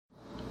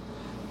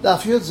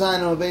Daf Yud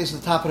Zayin on the base at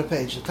the top of the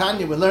page. The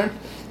Tanya we learned,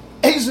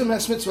 Ezu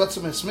mes mitzvah, what's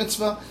a mes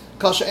mitzvah?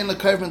 Kasha ein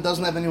lekarven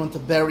doesn't have anyone to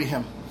bury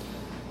him.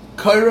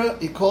 Kaira,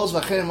 he calls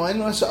v'acher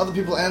mo'inu, so other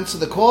people answer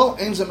the call.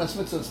 Ein ze mes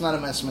mitzvah, it's not a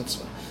mes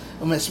mitzvah.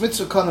 A mes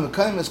mitzvah kana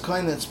v'kayim is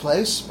kind in its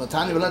place. But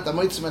Tanya we learned,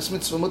 amoitz mes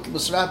mitzvah mutl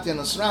b'srati and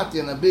asrati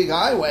and a big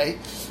highway.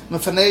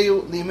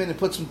 Mefaneu liyamin, he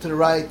puts him to the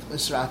right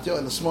asratio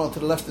and the small to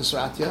the left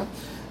asratio.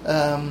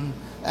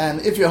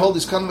 And if you hold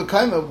this kana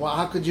v'kayim, well,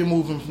 how could you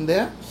move him from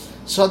there?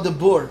 Sod the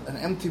bor, an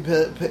empty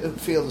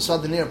field,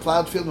 sod the near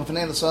plowed field,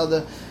 mefanei sod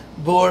the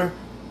bor,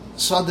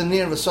 sod the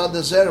near, sod the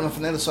zera,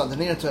 mefanei sod the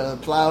near to a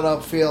plowed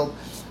up field.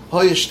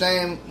 Hoye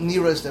shteim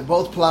niras, they're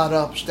both plowed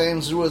up.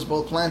 Shteim zeruas,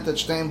 both planted.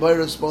 Shteim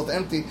boiras, both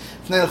empty.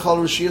 Mefanei chol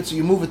rishiyot, so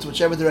you move it to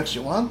whichever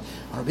direction you want.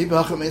 Or bibi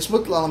hachem es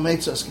mutl al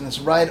meitzos, and it's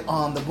right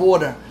on the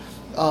border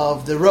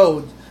of the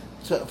road.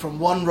 From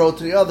one road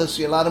to the other,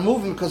 so you're allowed to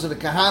move them because of the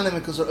kahanim,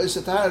 because of the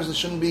oisatahars, there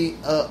shouldn't be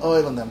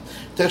oil on them.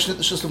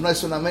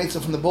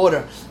 From the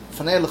border,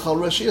 so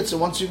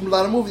once you're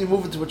allowed to move, you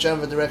move it to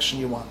whichever direction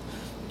you want.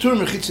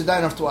 Turim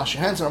rechitzidayim, have to wash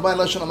your hands. And Rabbi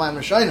Lashon Amayim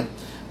Rishayim,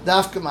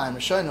 Dafka Mayim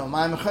Rishayim,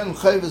 Mayim Rishayim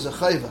Chayv is a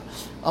chayva.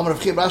 Amar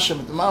Rav Chiya Rasha,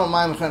 Mitamar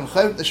Mayim Rishayim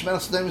Chayv, the Shemel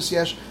Sodom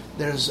Yesh,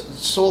 there's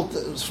salt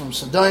from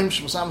Sodom,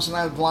 Shemosam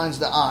Sinai blinds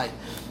the eye.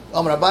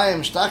 Amar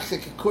Abayim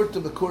Shtachik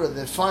Kurta Bekura,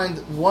 they find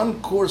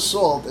one core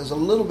salt, there's a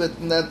little bit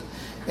in that.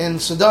 In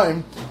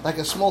Sodom, like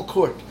a small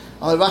court.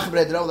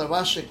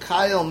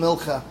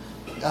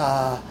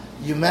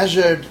 You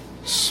measured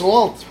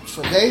salt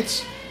for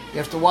dates. You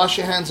have to wash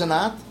your hands or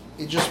not.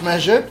 You just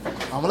measured.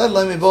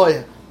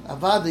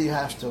 Avada, you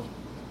have to.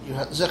 You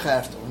have to.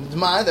 In the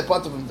Demai, they're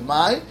part of the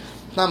Demai.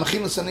 Now,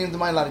 Mechim Sanim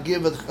Demai, allowed to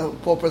give a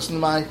poor person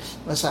Demai.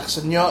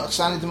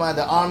 Sani Demai,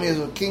 the army is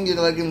a king, you're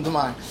allowed to give him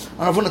Demai.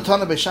 Aravuna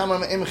Beishamar,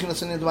 Mechim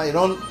Sanim Demai, you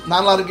don't,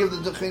 not allowed to give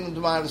the king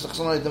Demai, the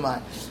Sachsanoi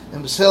Demai.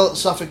 And Basil,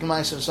 Suffolk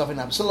Demai, Suffolk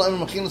Demai. Basil,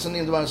 Mechim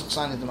Sanim Demai,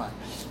 Sachsani Demai.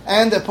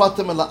 And the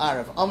Potem La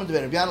Arab. Amad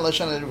Ver, Bian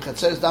Lashan, Erev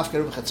Chatzeres, Dafka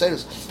Erev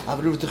Chatzeres.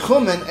 Erev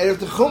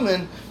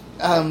Techumen,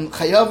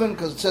 Chayavin,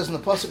 because it says in the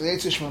pasuk the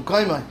Eitzish from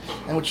Kaimai,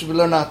 and which we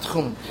learn out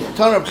Techumen.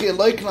 Tan Rab Chiya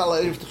Loikna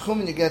Erev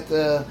Techumen, you get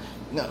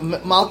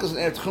Malchus and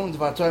Erev Techumen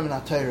Dvar Torah Min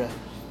HaTorah.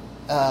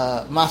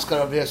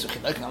 Maskar of Yesu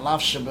Loikna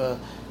Lav Sheba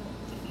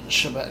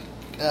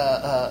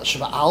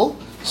Al,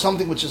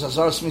 something which is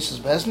Azaras Mises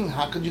Bezdin.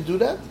 How could you do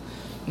that?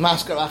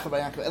 Maskar Acher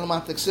Bayankov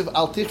Elamat Teksiv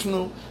Al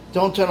Tichnu.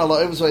 Don't turn Allah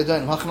over so you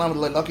don't. Hachanam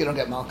Loik, you don't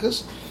get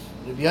Malchus.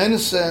 Rabbi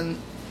Yonasan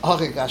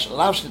Hachikash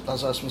Lav Shlit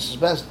Azaras Mises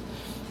Bezdin.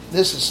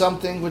 This is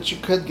something which you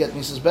could get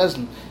Mrs.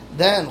 Bezdin.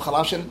 Then,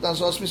 Chalav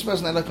Mrs.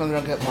 Bezdin, I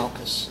don't get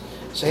Malchus.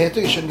 So here too,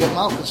 you shouldn't get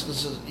Malchus,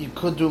 because you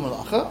could do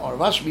Malacha, or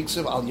Vash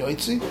Biksiv Al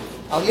Yoitzi.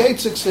 Al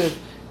Yoitziksiv,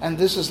 and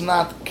this is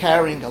not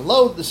carrying a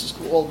load, this is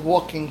called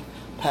walking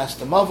past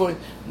the Mavoy,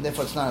 and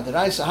therefore it's not a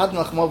Deraisa. Had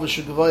Nach Mavoy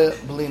Shugavoya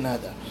B'li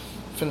Neder.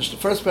 Finish the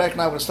first parak,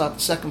 now we're going to start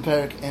the second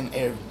parak in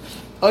Erev.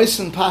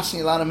 Oisen passing,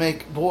 you're allowed to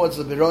make boards,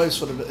 the Berois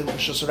for the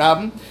Shus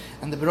Rabin,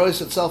 and the Berois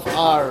itself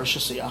are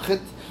Shus Yachid,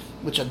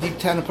 which a deep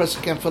 10 a person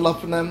can't fill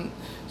up in them,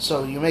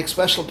 so you make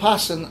special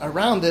passing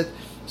around it,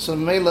 so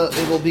Mela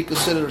it will be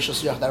considered Rosh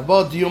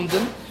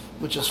Hashanah,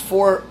 which is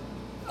 4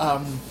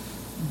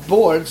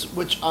 boards,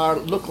 which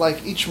look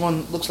like each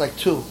one looks like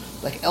 2,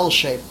 like L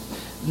shape.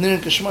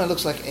 Nirin Kishmoy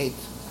looks like 8.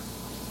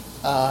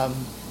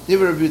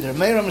 Divrei Rabbi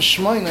Meir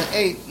Mishmoyna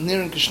 8.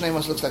 Nirin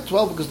Kishnemas looks like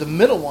 12 because the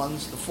middle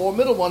ones, the 4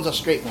 middle ones are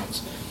straight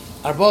ones.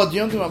 Arba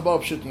Diyumdim, Arba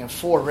Pshutim, have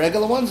 4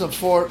 regular ones and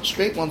 4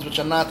 straight ones which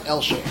are not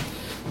L shape.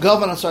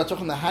 Governor started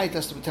talking the height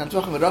has to be 10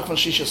 talking the Rachman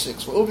Shisha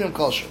 6 for Ubium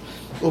Kulsher.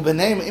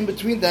 Ubenem in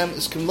between them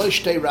is Kimloy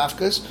Shtei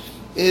Rafkas,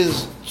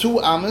 is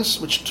 2 amas,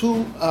 which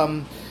 2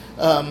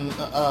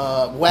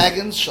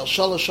 wagons shall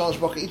shalosh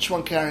broka, each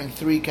one carrying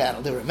 3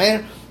 cattle. They were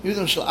Meir,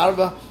 Yudam shall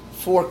arba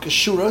 4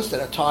 kashuras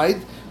that are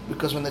tied,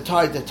 because when they're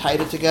tied they're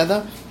tighter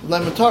together.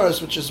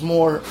 Lemataras, which is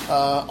more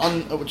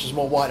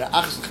wider.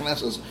 Achas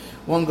Knesses,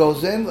 one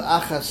goes in,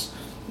 Achas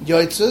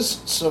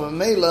Yoitzes, so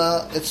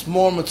Mela it's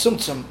more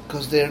mitzumtzum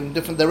because they're in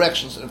different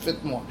directions and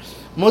fit more.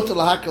 Mutter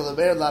lahakal the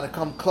bear allowed to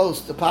come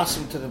close to pass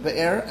him to the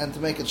bear and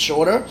to make it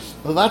shorter.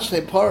 As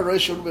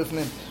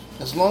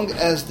long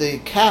as the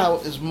cow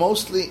is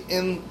mostly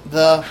in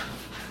the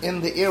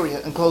area,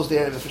 enclosed the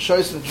area. If a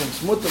shoysen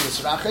drinks mutter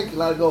l'srachik, you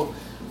allowed to go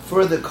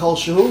further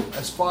kolshu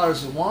as far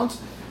as you want.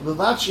 The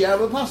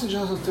passage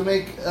has to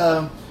make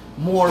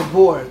more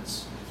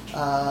boards.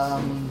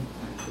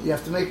 You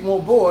have to make more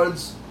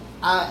boards.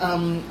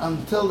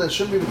 Until there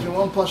should be between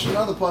one pasha and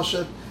another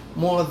pasha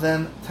more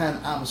than 10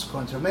 amos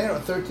according to Meir, or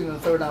 13 and a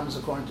third amos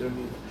according to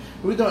Rabbi.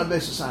 We don't have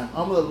Beis Yisayim.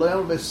 Amar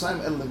loyal Beis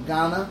Yisayim el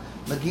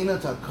lagina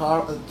to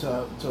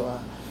a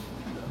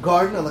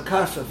garden, or the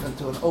karfif, and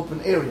to an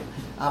open area.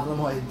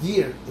 Avlam a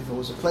deer, if it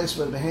was a place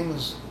where the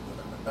behemoths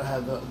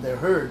had their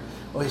herd,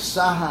 or a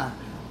saha,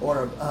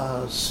 or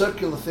a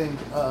circular thing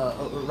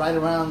right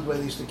around where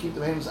they used to keep the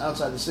behemoths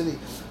outside the city,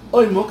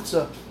 or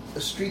muktzah,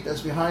 a street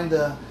that's behind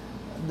the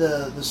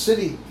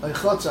city,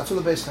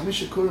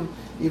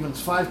 even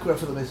 5 kur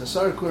for the base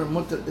asar kur,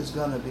 mutter is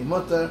gonna be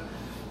mutter,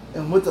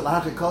 and mutter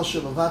lahaki kalshu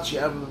lavachi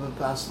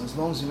as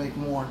long as you make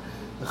more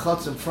the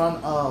chutz in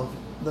front of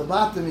the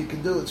bottom, you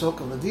can do it's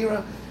hook of the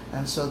dira,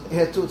 and so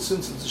here too,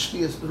 since it's a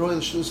shkiyas, royal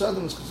shkiyas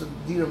adam, it's considered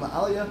dira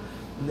ma'aliyah,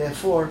 and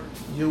therefore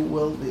you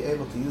will be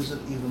able to use it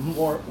even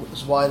more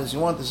as wide as you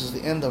want. This is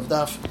the end of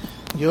Daf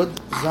Yud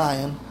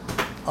Zayin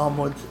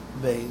Amud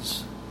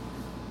Beis.